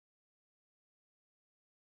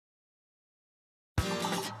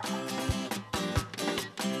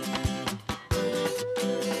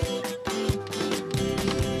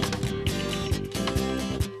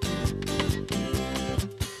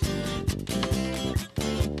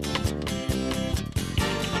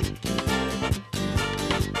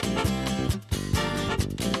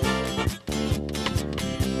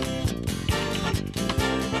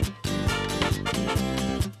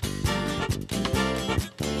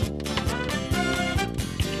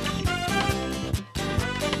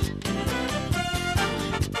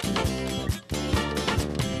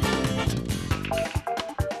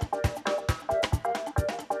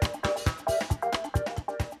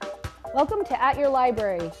at your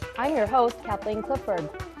library. I'm your host, Kathleen Clifford.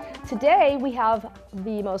 Today we have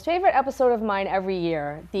the most favorite episode of mine every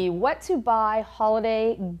year, the What to Buy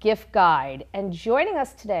Holiday Gift Guide. And joining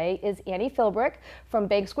us today is Annie Philbrick from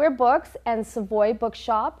Bank Square Books and Savoy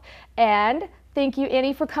Bookshop. And thank you,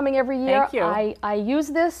 Annie, for coming every year. Thank you. I use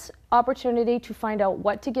this opportunity to find out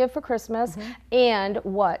what to give for Christmas and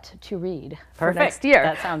what to read for next year.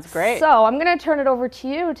 That sounds great. So I'm going to turn it over to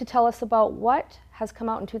you to tell us about what has come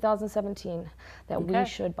out in 2017 that we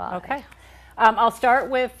should buy. Okay. I'll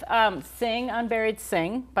start with Sing, Unburied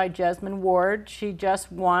Sing by Jesmyn Ward. She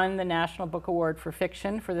just won the National Book Award for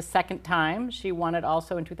Fiction for the second time. She won it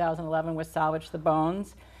also in 2011 with Salvage the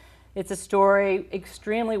Bones. It's a story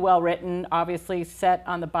extremely well written, obviously set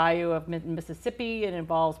on the bayou of Mississippi. It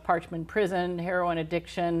involves Parchman Prison, heroin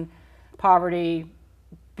addiction, poverty.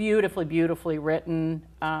 Beautifully, beautifully written.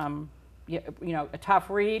 You know, a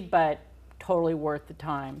tough read, but totally worth the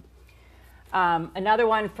time. Another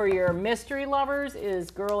one for your mystery lovers is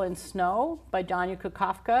Girl in Snow by Danya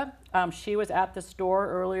Kukafka. She was at the store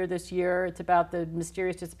earlier this year. It's about the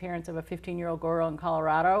mysterious disappearance of a 15-year-old girl in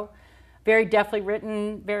Colorado. Very deftly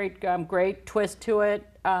written, very great twist to it.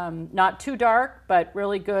 Not too dark, but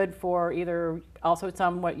really good for either also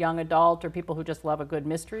somewhat young adult or people who just love a good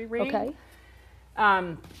mystery read.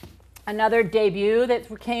 Okay. Another debut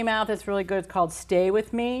that came out that's really good is called Stay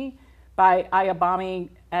With Me by Ayobami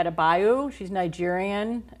Adebayo. She's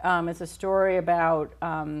Nigerian. It's a story about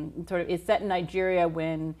it's set in Nigeria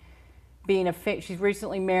when she's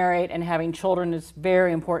recently married and having children is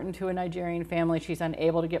very important to a Nigerian family. She's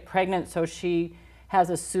unable to get pregnant, so she has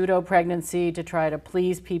a pseudo pregnancy to try to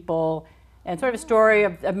please people. And sort of a story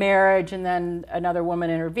of a marriage, and then another woman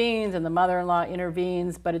intervenes and the mother-in-law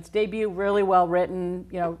intervenes, but its debut really well written,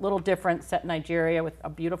 you know, a little different, set in Nigeria with a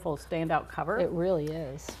beautiful standout cover. It really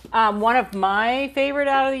is. One of my favorite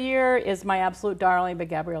out of the year is My Absolute Darling by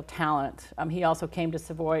Gabriel Talent. He also came to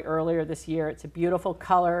Savoy earlier this year. It's a beautiful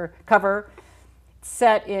cover,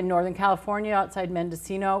 set in Northern California outside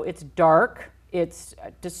Mendocino. It's dark. It's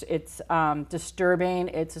disturbing.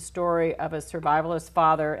 It's a story of a survivalist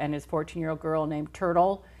father and his 14-year-old girl named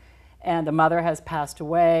Turtle, and the mother has passed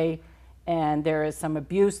away, and there is some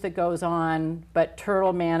abuse that goes on, but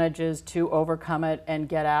Turtle manages to overcome it and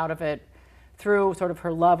get out of it through sort of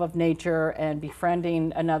her love of nature and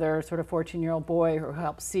befriending another sort of 14-year-old boy who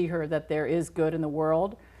helps see her that there is good in the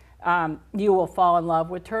world. You will fall in love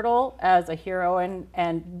with Turtle as a heroine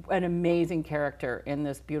and an amazing character in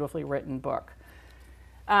this beautifully written book.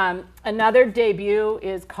 Another debut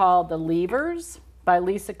is called The Leavers by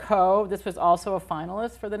Lisa Coe. This was also a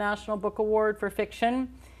finalist for the National Book Award for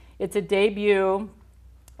Fiction. It's a debut.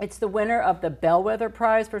 It's the winner of the Bellwether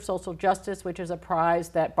Prize for Social Justice, which is a prize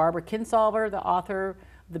that Barbara Kinsolver, the author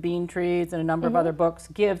of The Bean Trees and a number of other books,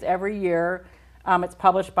 gives every year. It's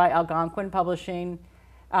published by Algonquin Publishing.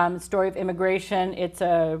 Story of immigration. It's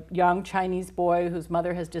a young Chinese boy whose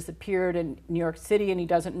mother has disappeared in New York City, and he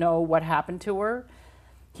doesn't know what happened to her.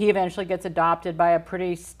 He eventually gets adopted by a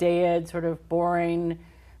pretty staid, sort of boring,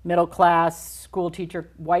 middle-class school teacher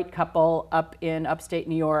white couple up in upstate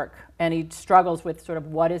New York, and he struggles with sort of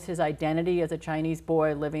what is his identity as a Chinese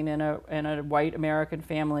boy living in a white American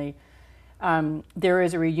family. There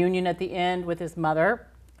is a reunion at the end with his mother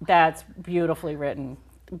that's beautifully written,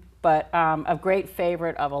 but a great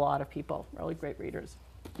favorite of a lot of people, really great readers.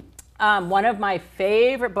 One of my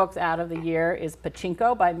favorite books out of the year is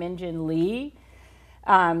Pachinko by Min-Jin Lee.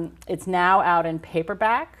 It's now out in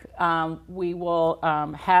paperback. We will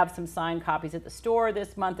have some signed copies at the store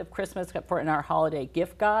this month of Christmas in our holiday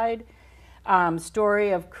gift guide. Story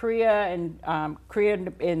of Korea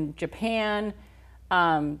in Japan,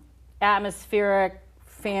 atmospheric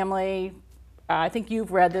family. I think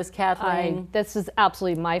you've read this, Kathleen. This is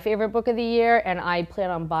absolutely my favorite book of the year, and I plan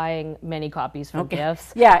on buying many copies for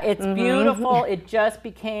gifts. Yeah, it's beautiful. It just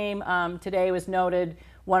became, today was noted,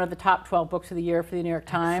 one of the top 12 books of the year for the New York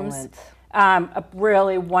Times. Excellent. A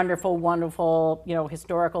really wonderful, wonderful, you know,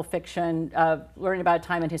 historical fiction, learning about a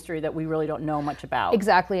time in history that we really don't know much about.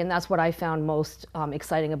 Exactly, and that's what I found most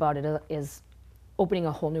exciting about it is opening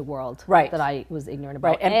a whole new world that I was ignorant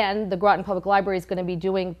about. Right. And the Groton Public Library is going to be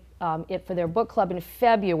doing it for their book club in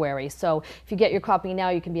February. So if you get your copy now,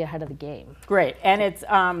 you can be ahead of the game. Great, and it's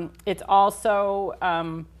also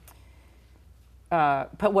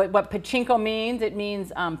what pachinko means. It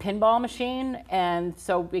means pinball machine, and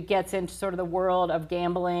so it gets into sort of the world of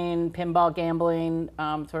gambling, pinball gambling,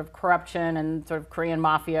 sort of corruption, and sort of Korean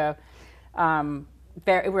mafia.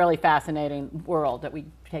 Very really fascinating world that we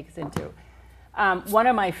take us into. One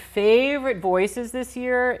of my favorite voices this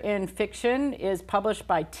year in fiction is published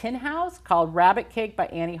by Tin House, called Rabbit Cake by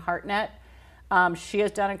Annie Hartnett. She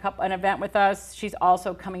has done an event with us. She's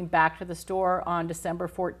also coming back to the store on December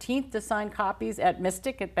 14th to sign copies at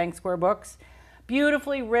Mystic at Bank Square Books.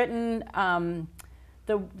 Beautifully written.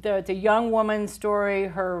 The young woman's story.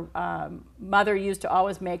 Her mother used to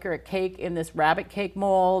always make her a cake in this rabbit cake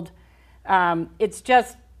mold. The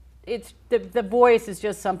voice is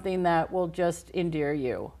just something that will just endear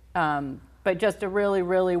you. But just a really,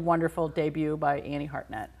 really wonderful debut by Annie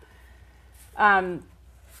Hartnett.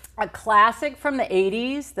 A classic from the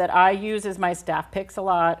 80s that I use as my staff picks a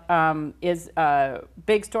lot is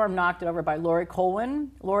Big Storm Knocked It Over by Laurie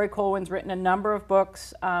Colwin. Laurie Colwin's written a number of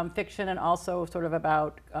books, fiction and also sort of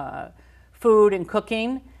about food and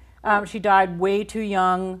cooking. She died way too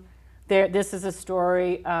young. This is a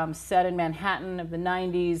story set in Manhattan of the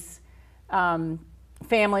 90s.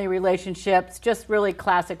 Family relationships, just really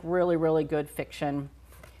classic, really, really good fiction.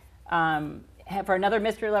 For another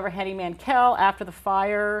mystery lover, Henny Mankell, After the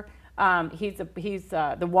Fire. He's the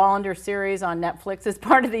Wallander series on Netflix is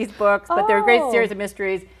part of these books, but they're a great series of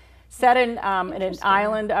mysteries set in an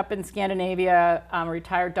island up in Scandinavia. A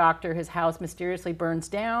retired doctor, his house mysteriously burns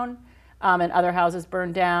down, and other houses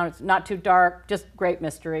burn down. It's not too dark, just great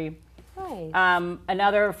mystery. Nice.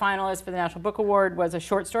 Another finalist for the National Book Award was a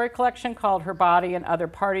short story collection called Her Body and Other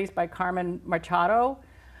Parties by Carmen Machado.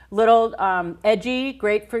 Little edgy,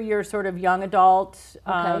 great for your sort of young adult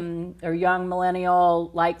or young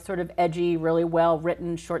millennial, like sort of edgy, really well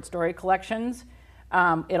written short story collections.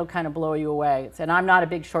 It'll kind of blow you away. And I'm not a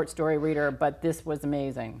big short story reader, but this was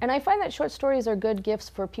amazing. And I find that short stories are good gifts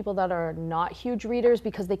for people that are not huge readers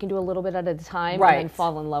because they can do a little bit at a time and then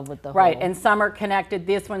fall in love with the whole. Right, and some are connected.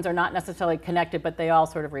 These ones are not necessarily connected, but they all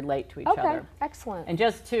sort of relate to each other. Okay, excellent. And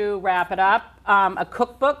just to wrap it up, a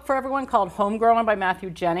cookbook for everyone called Homegrown by Matthew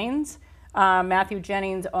Jennings. Matthew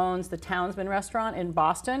Jennings owns the Townsman restaurant in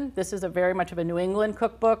Boston. This is very much of a New England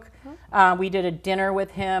cookbook. We did a dinner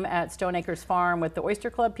with him at Stone Acres Farm with the Oyster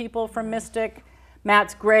Club people from Mystic.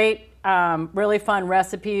 Matt's great, really fun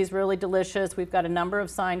recipes, really delicious. We've got a number of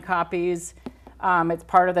signed copies. It's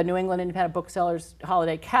part of the New England Independent Booksellers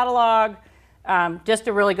Holiday Catalog. Just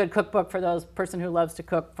a really good cookbook for those person who loves to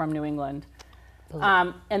cook from New England.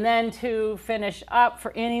 And then to finish up,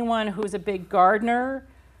 for anyone who's a big gardener,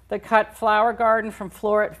 the Cut Flower Garden from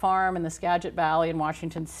Floret Farm in the Skagit Valley in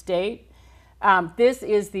Washington State. This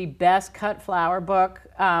is the best cut flower book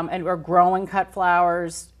or growing cut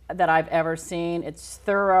flowers that I've ever seen. It's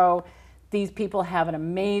thorough. These people have an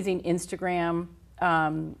amazing Instagram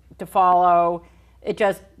to follow. It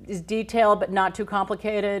just is detailed but not too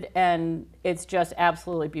complicated, and it's just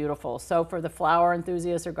absolutely beautiful. So for the flower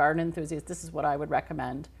enthusiasts or garden enthusiasts, this is what I would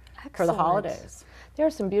recommend for the holidays. There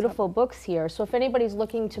are some beautiful books here. So if anybody's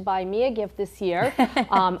looking to buy me a gift this year,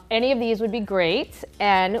 any of these would be great.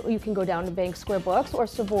 And you can go down to Bank Square Books or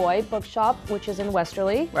Savoy Bookshop, which is in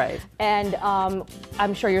Westerly. Right. And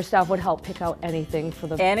I'm sure your staff would help pick out anything for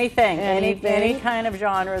the... Anything. Any kind of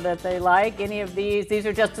genre that they like. Any of these. These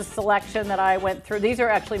are just a selection that I went through. These are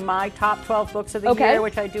actually my top 12 books of the year,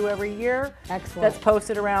 which I do every year. Excellent. That's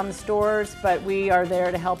posted around the stores, but we are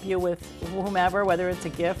there to help you with whomever, whether it's a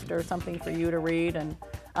gift or something for you to read. And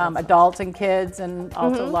adults and kids, and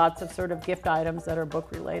also lots of sort of gift items that are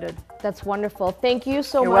book related. That's wonderful. Thank you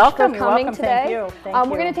so You're much welcome. for coming You're welcome. today. Thank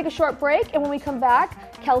you. We're going to take a short break, and when we come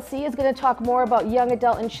back, Kelsy is going to talk more about young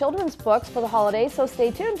adult and children's books for the holidays, so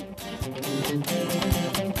stay tuned.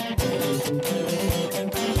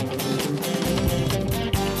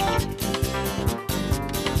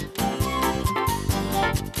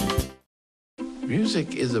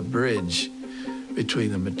 Music is a bridge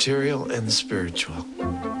between the material and the spiritual.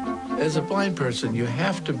 As a blind person, you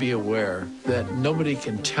have to be aware that nobody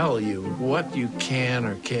can tell you what you can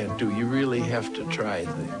or can't do. You really have to try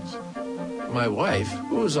things. My wife,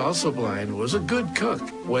 who was also blind, was a good cook.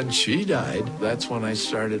 When she died, that's when I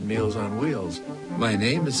started Meals on Wheels. My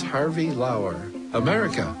name is Harvey Lauer.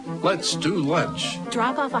 America, let's do lunch.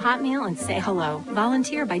 Drop off a hot meal and say hello.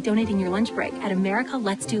 Volunteer by donating your lunch break at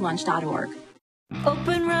americaletsdolunch.org.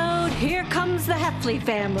 Open road, here comes the Heffley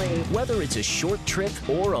family. Whether it's a short trip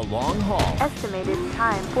or a long haul. Estimated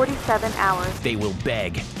time, 47 hours. They will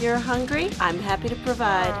beg. You're hungry? I'm happy to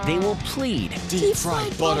provide. They will plead. Deep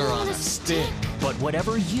fried butter on a stick. But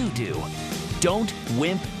whatever you do, don't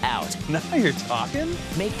wimp out. Now you're talking.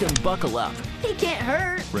 Make them buckle up. He can't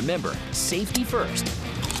hurt. Remember, safety first.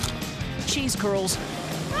 Cheese curls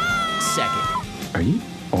second. Are you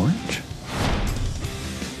orange?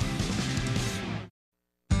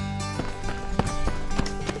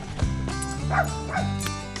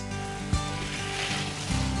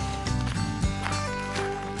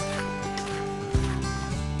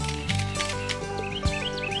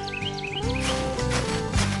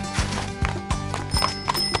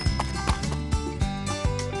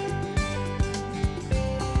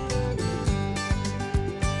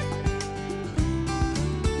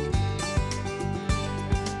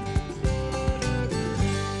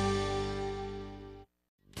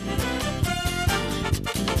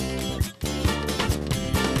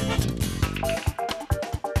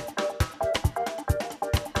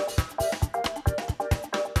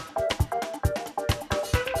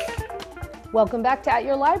 Welcome back to At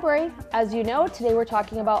Your Library. As you know, today we're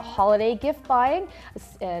talking about holiday gift buying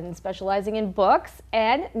and specializing in books.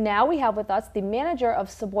 And now we have with us the manager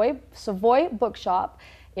of Savoy Bookshop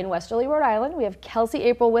in Westerly, Rhode Island. We have Kelsy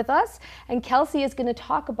April with us. And Kelsy is going to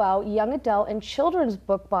talk about young adult and children's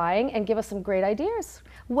book buying and give us some great ideas.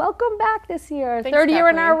 Welcome back this year. Thanks, Third year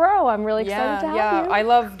in a Kathleen. row. I'm really excited to have you. I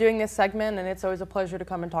love doing this segment, and it's always a pleasure to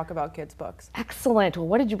come and talk about kids' books. Excellent. Well,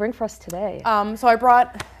 what did you bring for us today? So I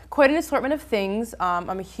brought quite an assortment of things.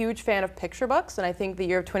 I'm a huge fan of picture books, and I think the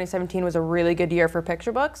year of 2017 was a really good year for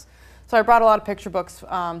picture books. So I brought a lot of picture books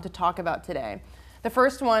to talk about today. The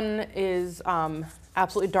first one is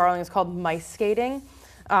absolutely darling. It's called Mice Skating.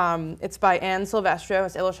 It's by Anne Silvestro.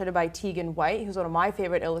 It's illustrated by Tegan White, who's one of my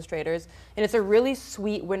favorite illustrators. And it's a really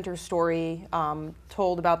sweet winter story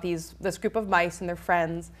told about this group of mice and their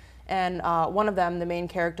friends. And one of them, the main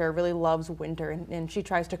character, really loves winter, and she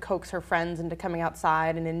tries to coax her friends into coming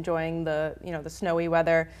outside and enjoying the snowy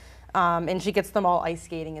weather. And she gets them all ice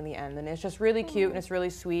skating in the end. And it's just really cute and it's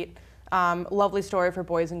really sweet. Lovely story for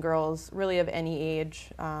boys and girls, really of any age.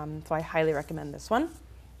 So I highly recommend this one.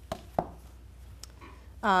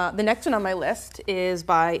 The next one on my list is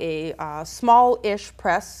by a small-ish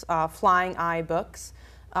press, Flying Eye Books.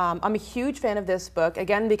 I'm a huge fan of this book,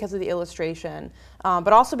 again because of the illustration,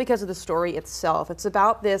 but also because of the story itself. It's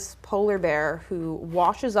about this polar bear who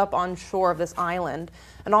washes up on shore of this island,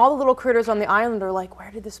 and all the little critters on the island are like,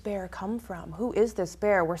 where did this bear come from? Who is this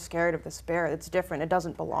bear? We're scared of this bear. It's different. It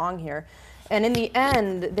doesn't belong here. And in the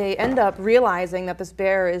end, they end up realizing that this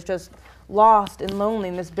bear is just lost and lonely,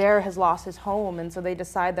 and this bear has lost his home, and so they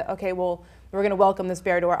decide that, okay, well, we're going to welcome this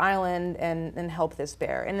bear to our island and help this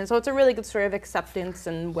bear. And so it's a really good story of acceptance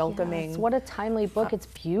and welcoming. Yes, what a timely book. It's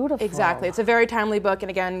beautiful. Exactly. It's a very timely book, and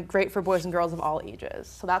again, great for boys and girls of all ages.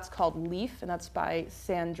 So that's called Leaf, and that's by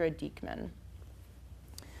Sandra Diekman.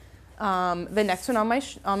 The next one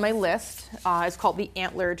on my list is called The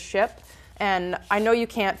Antlered Ship. And I know you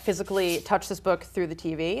can't physically touch this book through the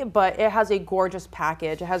TV, but it has a gorgeous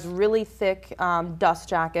package. It has really thick dust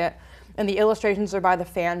jacket, and the illustrations are by the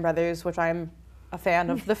Fan Brothers, which I'm a fan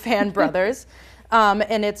of the Fan Brothers.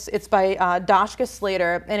 And it's by Dashka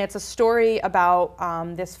Slater, and it's a story about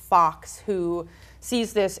this fox who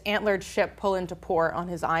sees this antlered ship pull into port on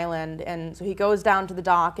his island, and so he goes down to the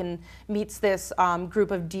dock and meets this group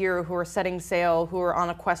of deer who are setting sail, who are on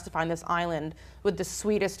a quest to find this island with the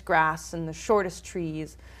sweetest grass and the shortest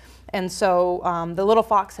trees. And so the little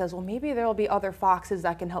fox says, well, maybe there will be other foxes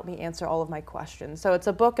that can help me answer all of my questions. So it's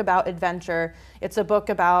a book about adventure. It's a book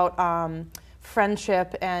about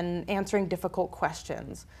friendship and answering difficult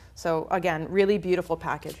questions. So again, really beautiful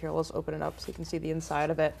package. Here, let's open it up so you can see the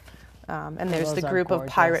inside of it. And there's the group of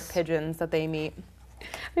pirate pigeons that they meet.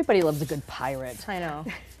 Everybody loves a good pirate. I know.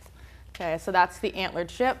 Okay, so that's The Antlered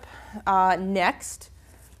Ship. Next,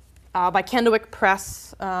 by Kendwick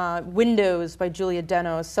Press, Windows by Julia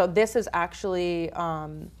Denos. So this is actually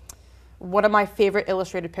one of my favorite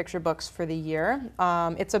illustrated picture books for the year.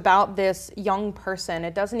 It's about this young person.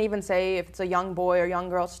 It doesn't even say if it's a young boy or young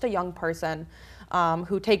girl, it's just a young person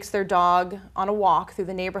who takes their dog on a walk through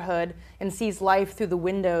the neighborhood and sees life through the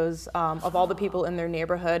windows of all the people in their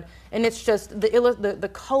neighborhood. And it's just, the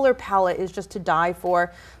color palette is just to die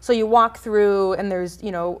for. So you walk through and there's,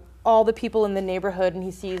 all the people in the neighborhood, and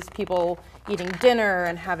he sees people eating dinner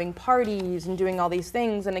and having parties and doing all these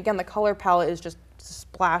things. And again, the color palette is just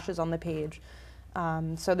splashes on the page.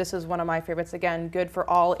 So this is one of my favorites. Again, good for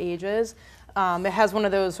all ages. It has one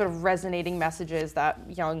of those sort of resonating messages that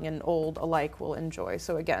young and old alike will enjoy.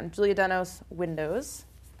 So again, Julia Denos, Windows.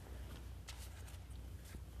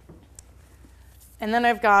 And then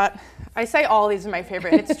I've got, I say all these are my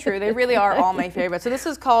favorite, and it's true, they really are all my favorite. So this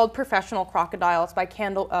is called Professional Crocodile. It's by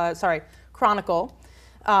Chronicle.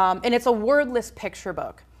 And it's a wordless picture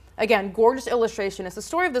book. Again, gorgeous illustration. It's the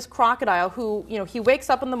story of this crocodile who, he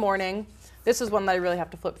wakes up in the morning. This is one that I really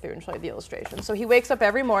have to flip through and show you the illustration. So he wakes up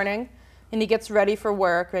every morning and he gets ready for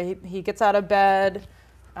work. Right? He gets out of bed,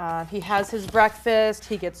 he has his breakfast,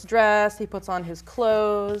 he gets dressed, he puts on his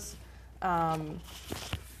clothes.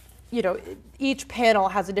 Each panel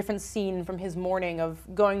has a different scene from his morning of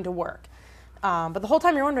going to work. But the whole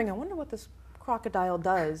time you're wondering, I wonder what this crocodile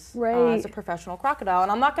does as a professional crocodile.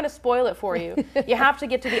 And I'm not going to spoil it for you. You have to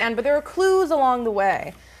get to the end, but there are clues along the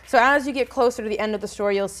way. So as you get closer to the end of the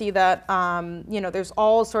story, you'll see that, there's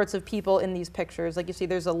all sorts of people in these pictures. Like you see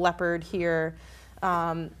there's a leopard here,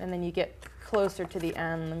 and then you get closer to the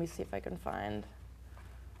end. Let me see if I can find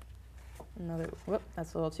another, whoop,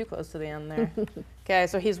 that's a little too close to the end there. Okay,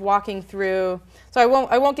 so he's walking through. So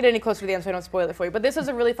I won't get any closer to the end so I don't spoil it for you. But this is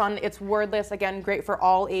a really fun, it's wordless, again, great for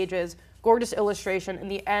all ages, gorgeous illustration. In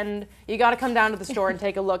the end, you got to come down to the store and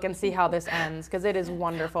take a look and see how this ends, because it is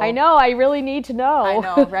wonderful. I know, I really need to know. I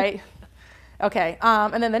know, right? Okay,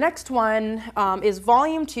 and then the next one is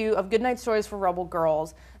Volume 2 of Goodnight Stories for Rebel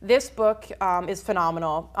Girls. This book is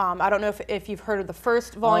phenomenal. I don't know if you've heard of the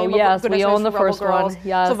first volume of Goodnight Stories for Rebel Girls.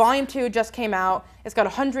 Yes. So Volume 2 just came out. It's got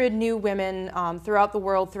 100 new women throughout the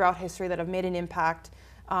world, throughout history, that have made an impact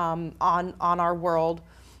on our world.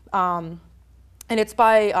 And it's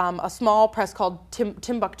by a small press called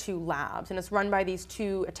Timbuktu Labs, and it's run by these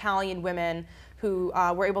two Italian women who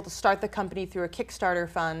were able to start the company through a Kickstarter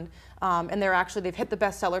fund, and they've hit the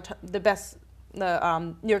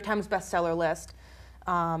New York Times bestseller list.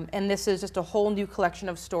 And this is just a whole new collection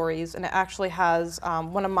of stories, and it actually has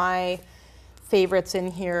one of my favorites in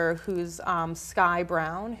here, who's Sky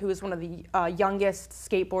Brown, who is one of the youngest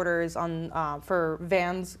skateboarders for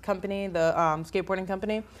Vans company, the skateboarding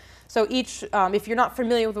company. So each, if you're not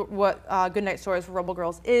familiar with what Goodnight Stories for Rebel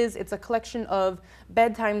Girls is, it's a collection of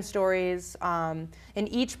bedtime stories, and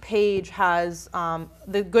each page has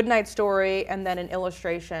the goodnight story and then an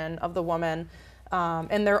illustration of the woman.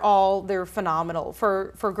 And they're phenomenal.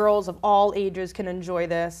 For girls of all ages can enjoy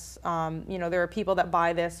this. There are people that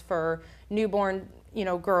buy this for newborn,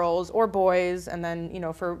 girls or boys, and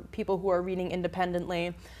then, for people who are reading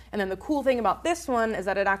independently. And then the cool thing about this one is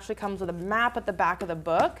that it actually comes with a map at the back of the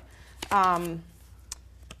book. And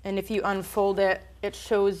if you unfold it, it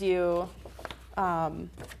shows you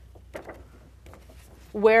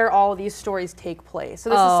where all of these stories take place. So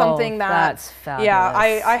this is something that's fabulous.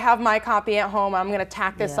 Yeah, I have my copy at home. I'm going to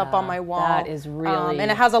tack this up on my wall. That is really...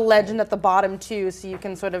 and it has a legend at the bottom, too, so you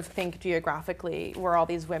can sort of think geographically where all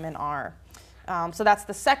these women are. So that's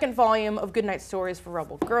the second volume of Goodnight Stories for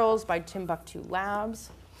Rebel Girls by Timbuktu Labs.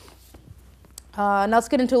 Now let's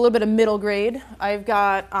get into a little bit of middle grade. I've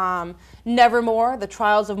got Nevermore, The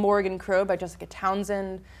Trials of Morgan Crow by Jessica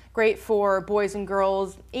Townsend. Great for boys and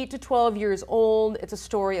girls, 8 to 12 years old. It's a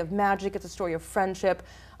story of magic. It's a story of friendship.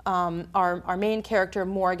 Our main character,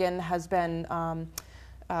 Morgan, has been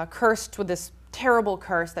cursed with this terrible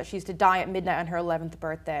curse that she's to die at midnight on her 11th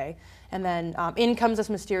birthday. And then in comes this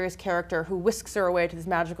mysterious character who whisks her away to this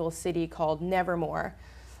magical city called Nevermore,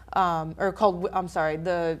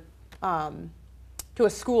 to a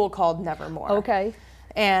school called Nevermore. Okay.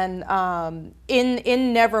 And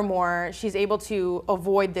in Nevermore, she's able to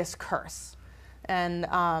avoid this curse, and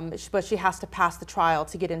but she has to pass the trial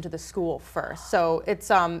to get into the school first. So it's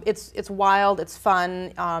wild, it's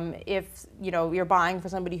fun. If you're buying for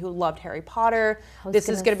somebody who loved Harry Potter, this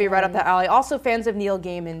is going to be right up the alley. Also, fans of Neil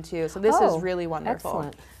Gaiman too. So this is really wonderful.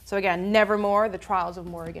 Excellent. So again, Nevermore, The Trials of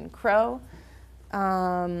Morgan Crow.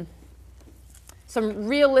 Some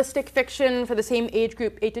realistic fiction for the same age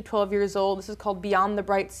group, 8 to 12 years old. This is called Beyond the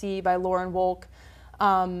Bright Sea by Lauren Wolk.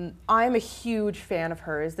 I'm a huge fan of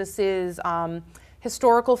hers. This is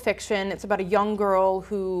historical fiction. It's about a young girl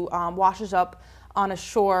who washes up on a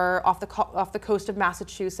shore off the coast of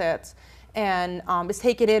Massachusetts, and is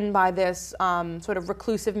taken in by this sort of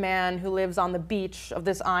reclusive man who lives on the beach of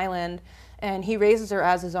this island, and he raises her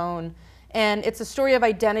as his own. And it's a story of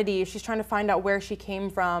identity. She's trying to find out where she came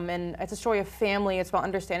from, and it's a story of family. It's about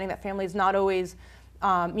understanding that family is not always,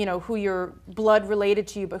 who you're blood related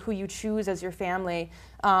to you, but who you choose as your family.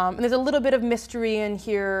 And there's a little bit of mystery in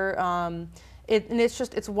here, and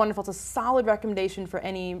it's wonderful. It's a solid recommendation for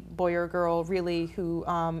any boy or girl, really, who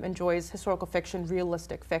enjoys historical fiction,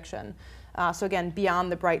 realistic fiction. So again,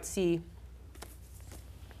 Beyond the Bright Sea.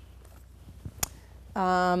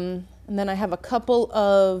 And then I have a couple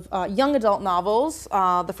of young adult novels,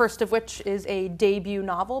 the first of which is a debut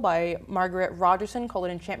novel by Margaret Rogerson called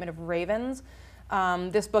An Enchantment of Ravens.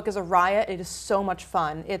 This book is a riot. It is so much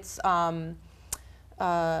fun. It's a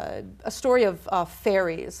story of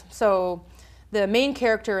fairies. So the main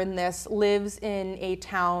character in this lives in a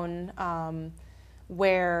town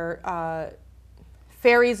where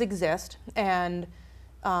fairies exist, and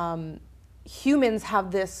humans have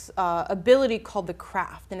this ability called the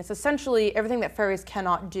craft, and it's essentially everything that fairies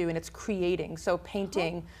cannot do, and it's creating. So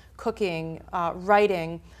painting, cooking,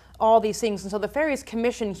 writing, all these things. And so the fairies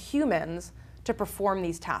commission humans to perform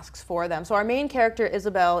these tasks for them. So our main character,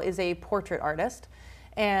 Isabel, is a portrait artist,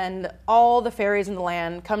 and all the fairies in the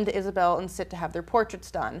land come to Isabel and sit to have their portraits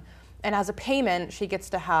done. And as a payment, she gets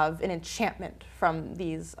to have an enchantment from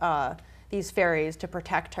these fairies to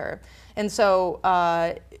protect her. And so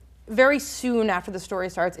very soon after the story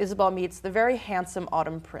starts, Isabel meets the very handsome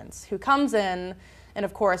Autumn Prince, who comes in and,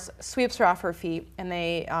 of course, sweeps her off her feet. And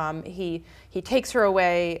he takes her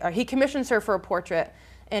away. He commissions her for a portrait,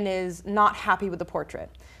 and is not happy with the portrait.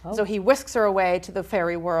 So he whisks her away to the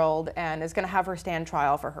fairy world and is going to have her stand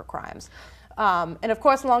trial for her crimes. And of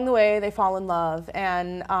course, along the way, they fall in love.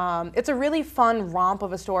 And it's a really fun romp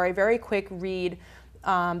of a story, very quick read,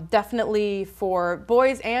 definitely for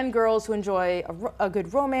boys and girls who enjoy a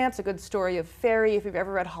good romance, a good story of fairy. If you've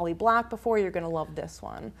ever read Holly Black before, you're going to love this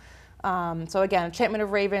one. So again, Enchantment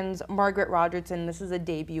of Ravens, Margaret Rogerton. This is a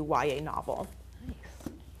debut YA novel.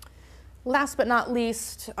 Last but not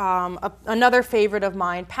least, another favorite of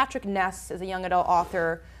mine, Patrick Ness is a young adult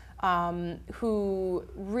author who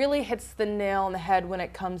really hits the nail on the head when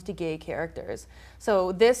it comes to gay characters.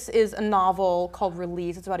 So this is a novel called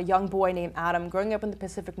Release. It's about a young boy named Adam growing up in the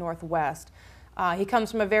Pacific Northwest. He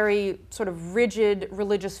comes from a very sort of rigid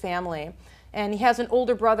religious family. And he has an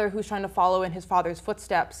older brother who's trying to follow in his father's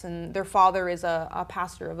footsteps. And their father is a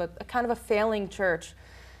pastor of a kind of a failing church.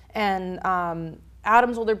 And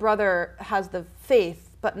Adam's older brother has the faith,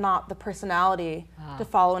 but not the personality to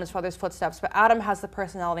follow in his father's footsteps. But Adam has the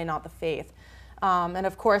personality, not the faith. And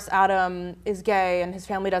of course, Adam is gay, and his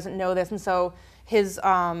family doesn't know this. And so his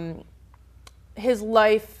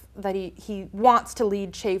life that he wants to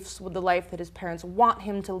lead chafes with the life that his parents want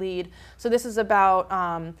him to lead. So this is about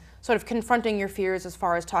sort of confronting your fears as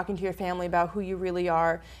far as talking to your family about who you really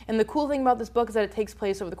are. And the cool thing about this book is that it takes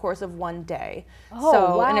place over the course of one day.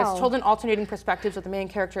 Wow. And it's told in alternating perspectives with the main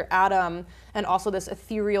character, Adam, and also this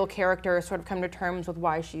ethereal character sort of coming to terms with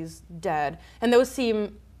why she's dead. And those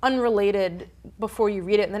seem unrelated before you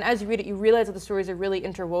read it. And then as you read it, you realize that the stories are really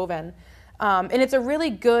interwoven. And it's a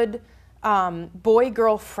really good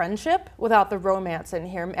boy-girl friendship without the romance in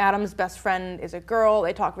here. Adam's best friend is a girl.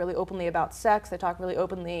 They talk really openly about sex. They talk really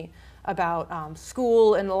openly about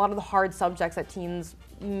school and a lot of the hard subjects that teens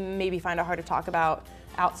maybe find it hard to talk about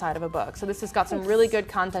outside of a book. So this has got some really good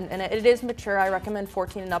content in it. It is mature. I recommend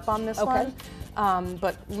 14 and up on this one.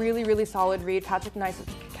 But really, really solid read. Patrick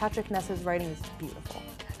Ness's writing is beautiful.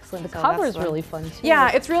 Excellent. The cover is really fun too.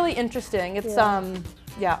 Yeah, it's really interesting. It's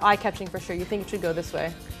eye-catching for sure. You think it should go this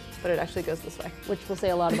way, but it actually goes this way. Which will say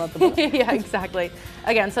a lot about the book. Yeah, exactly.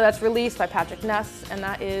 Again, so that's Released by Patrick Ness, and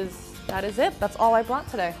that is it. That's all I brought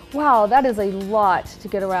today. Wow, that is a lot to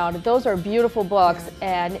get around. Those are beautiful books.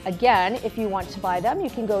 And again, if you want to buy them, you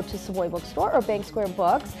can go to Savoy Bookstore or Bank Square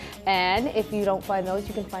Books. And if you don't find those,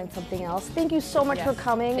 you can find something else. Thank you so much for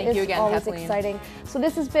coming. Thank you again, always Kathleen. exciting. So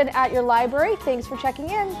this has been At Your Library. Thanks for checking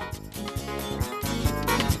in.